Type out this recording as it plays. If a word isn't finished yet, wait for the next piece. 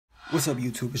What's up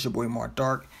YouTube, it's your boy Mark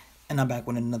Dark, and I'm back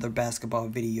with another basketball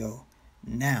video.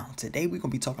 Now, today we're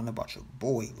going to be talking about your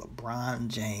boy LeBron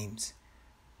James.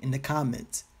 In the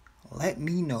comments, let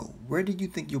me know, where do you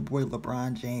think your boy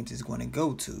LeBron James is going to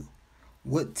go to?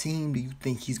 What team do you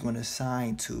think he's going to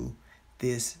sign to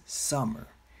this summer?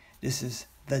 This is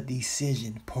the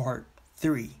decision part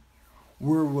 3.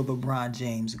 Where will LeBron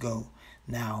James go?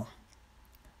 Now,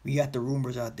 we got the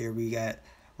rumors out there. We got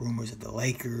rumors of the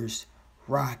Lakers,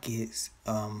 Rockets,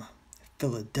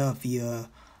 Philadelphia.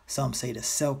 Some say the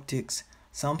Celtics.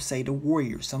 Some say the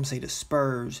Warriors. Some say the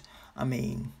Spurs. I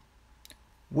mean,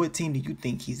 what team do you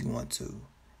think he's going to?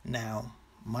 Now,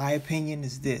 my opinion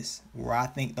is this: where I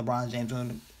think LeBron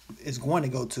James is going to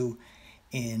go to,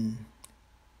 and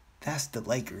that's the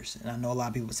Lakers. And I know a lot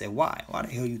of people say, why? Why the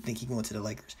hell you think he's going to the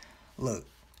Lakers? Look,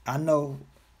 I know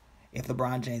if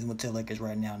LeBron James went to the Lakers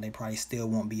right now, they probably still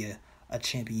won't be a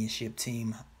championship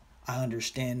team. I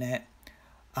understand that.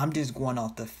 I'm just going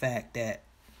off the fact that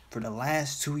for the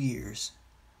last 2 years,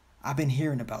 I've been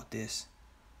hearing about this.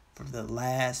 For the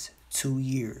last 2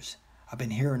 years, I've been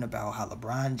hearing about how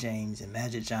LeBron James and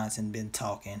Magic Johnson been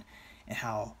talking, and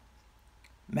how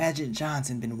Magic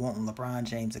Johnson been wanting LeBron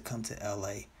James to come to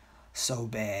LA so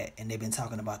bad, and they've been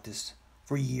talking about this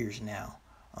for years now.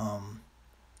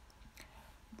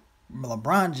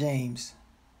 LeBron James,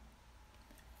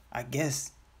 I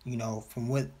guess, from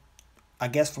what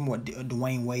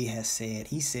Dwayne Wade has said,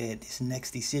 he said his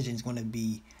next decision is going to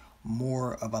be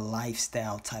more of a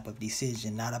lifestyle type of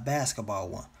decision, not a basketball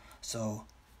one. So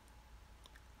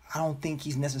I don't think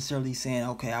he's necessarily saying,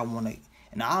 okay, I want to,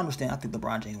 and I understand, I think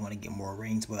LeBron James want to get more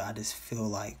rings, but I just feel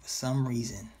like for some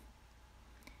reason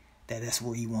that's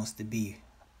where he wants to be.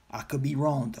 I could be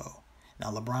wrong though. Now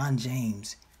LeBron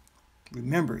James,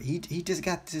 remember, he just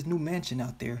got this new mansion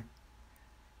out there.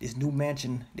 This new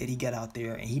mansion that he got out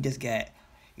there, and he just got,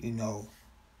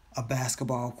 a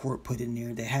basketball court put in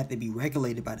there that had to be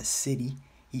regulated by the city.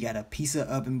 He got a pizza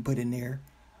oven put in there.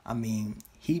 I mean,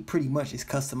 he pretty much is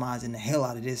customizing the hell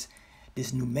out of this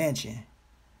new mansion.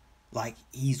 Like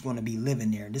he's going to be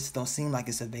living there. This don't seem like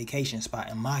it's a vacation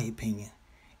spot, in my opinion.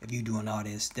 If you're doing all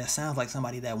this, that sounds like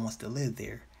somebody that wants to live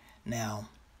there. Now,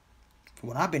 from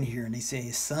what I've been hearing, they say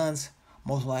his sons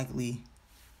most likely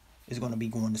is going to be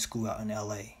going to school out in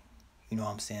LA. You know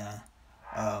what I'm saying?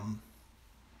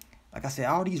 Like I said,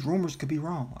 all these rumors could be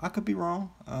wrong. I could be wrong.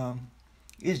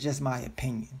 It's just my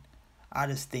opinion. I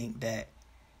just think that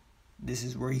this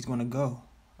is where he's going to go.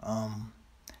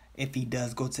 If he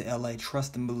does go to LA,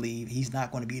 trust and believe he's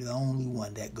not going to be the only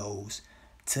one that goes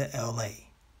to LA.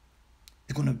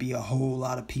 There's going to be a whole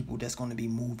lot of people that's going to be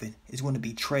moving. It's going to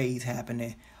be trades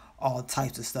happening. All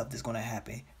types of stuff that's going to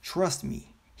happen. Trust me.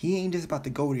 He ain't just about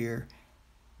to go there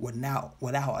without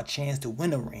a chance to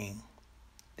win a ring.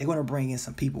 They're going to bring in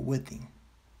some people with him.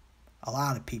 A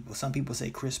lot of people. Some people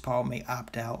say Chris Paul may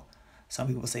opt out. Some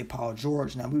people say Paul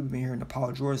George. Now, we've been hearing the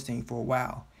Paul George thing for a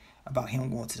while about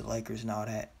him going to the Lakers and all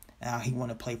that. Now, he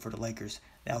want to play for the Lakers.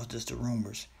 That was just the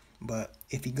rumors. But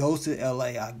if he goes to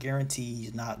LA, I guarantee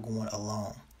he's not going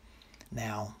alone.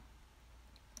 Now,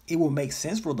 it will make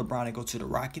sense for LeBron to go to the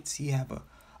Rockets. He have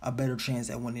a better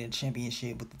chance at winning a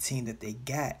championship with the team that they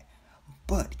got.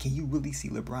 But can you really see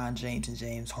LeBron James and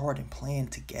James Harden playing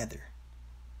together?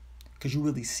 Could you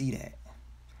really see that?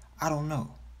 I don't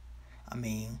know. I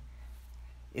mean,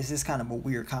 it's just kind of a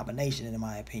weird combination in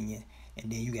my opinion.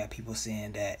 And then you got people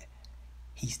saying that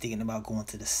he's thinking about going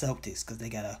to the Celtics because they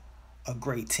got a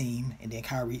great team. And then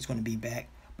Kyrie's going to be back.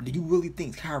 But do you really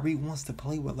think Kyrie wants to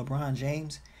play with LeBron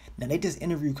James? Now, they just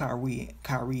interviewed Kyrie,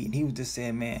 and he was just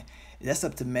saying, man, that's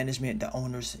up to management, the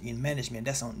owners in management.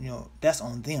 That's on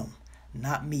them,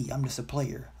 not me. I'm just a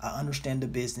player. I understand the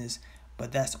business,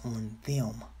 but that's on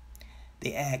them.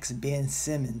 They asked Ben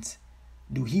Simmons,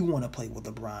 do he want to play with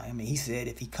LeBron? I mean, he said,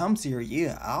 if he comes here,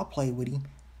 yeah, I'll play with him.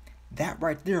 That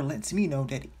right there lets me know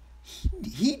that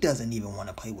he doesn't even want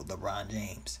to play with LeBron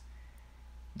James.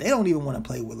 They don't even want to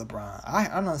play with LeBron.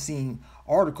 I'm not seeing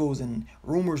articles and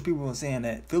rumors, people are saying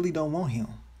that Philly don't want him.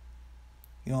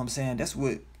 You know what I'm saying? This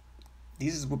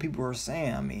is what people are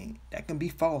saying. I mean, that can be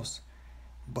false.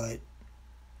 But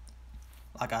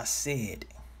like I said,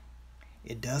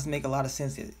 it does make a lot of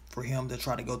sense for him to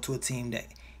try to go to a team that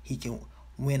he can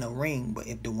win a ring. But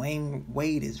if Dwayne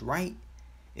Wade is right,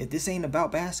 if this ain't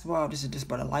about basketball, this is just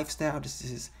about a lifestyle, this is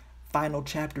his final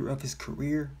chapter of his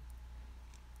career,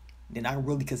 then I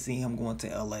really could see him going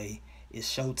to LA.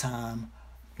 It's Showtime,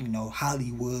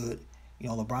 Hollywood.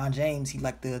 LeBron James, he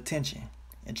like the attention.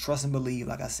 And trust and believe,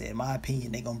 like I said, in my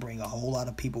opinion, they're going to bring a whole lot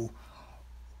of people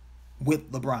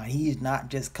with LeBron. He is not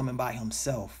just coming by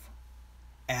himself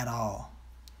at all.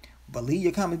 But leave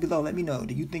your comments below. Let me know.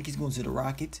 Do you think he's going to the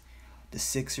Rockets, the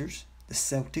Sixers, the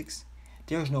Celtics?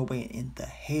 There's no way in the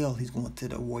hell he's going to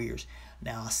the Warriors.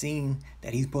 Now, I've seen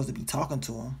that he's supposed to be talking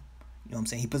to him. You know what I'm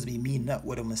saying? He's supposed to be meeting up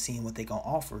with him and seeing what they're going to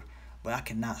offer. But I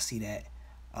cannot see that.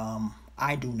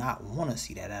 I do not want to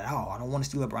see that at all. I don't want to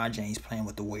see LeBron James playing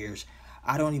with the Warriors.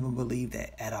 I don't even believe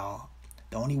that at all.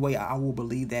 The only way I will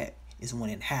believe that is when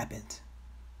it happens.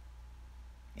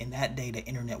 And that day, the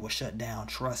internet will shut down.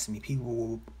 Trust me,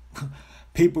 people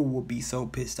will be so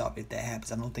pissed off if that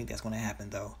happens. I don't think that's going to happen,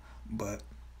 though. But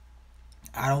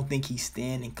I don't think he's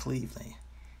staying in Cleveland.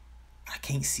 I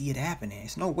can't see it happening.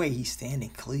 There's no way he's staying in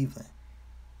Cleveland.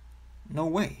 No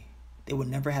way. They would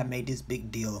never have made this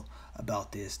big deal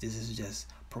about this. This is just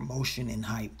promotion and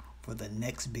hype for the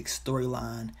next big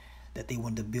storyline that they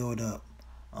want to build up.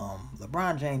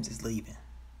 LeBron James is leaving.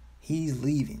 He's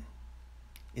leaving.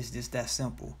 It's just that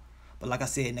simple. But like I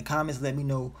said, in the comments, let me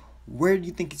know, where do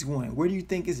you think he's going? Where do you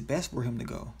think is best for him to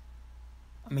go?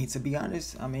 I mean, to be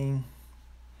honest, I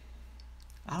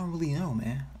don't really know,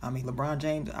 man. I mean, LeBron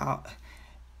James,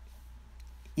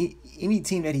 any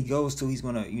team that he goes to, he's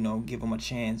going to, give him a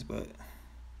chance. But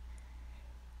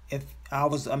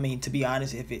to be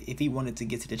honest, if he wanted to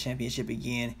get to the championship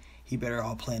again, he better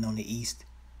all plan on the East.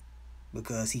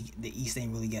 Because the East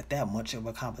ain't really got that much of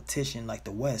a competition like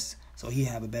the West. So he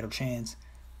have a better chance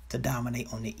to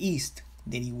dominate on the East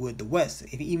than he would the West.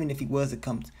 Even if he was to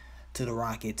come to the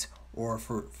Rockets or,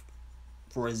 for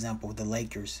example, the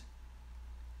Lakers.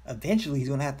 Eventually, he's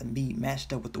going to have to be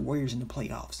matched up with the Warriors in the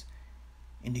playoffs.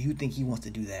 And do you think he wants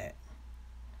to do that?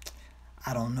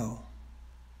 I don't know.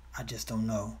 I just don't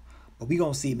know. But we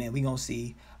going to see, man. We going to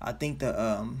see. I think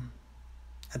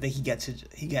he got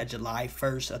July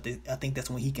 1st. I think that's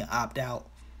when he can opt out.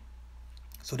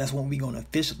 So that's when we're going to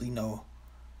officially know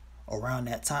around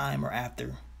that time or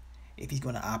after if he's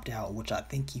going to opt out, which I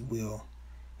think he will.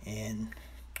 And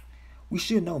we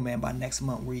should know, man, by next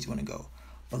month where he's going to go.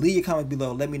 But leave your comments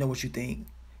below. Let me know what you think.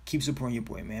 Keep supporting your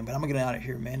boy, man. But I'm going to get out of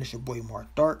here, man. It's your boy,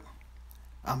 Mark Dark.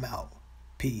 I'm out.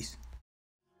 Peace.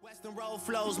 Western road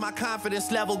flows, my confidence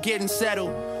level getting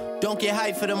settled. Don't get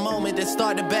hyped for the moment, then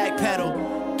start to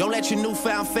backpedal. Don't let your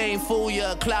newfound fame fool you,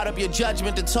 cloud up your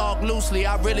judgment to talk loosely.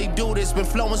 I really do this, been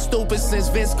flowing stupid since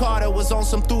Vince Carter was on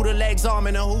some through the legs arm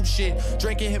and a hoop shit.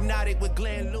 Drinking hypnotic with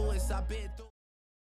Glenn Lewis, I've been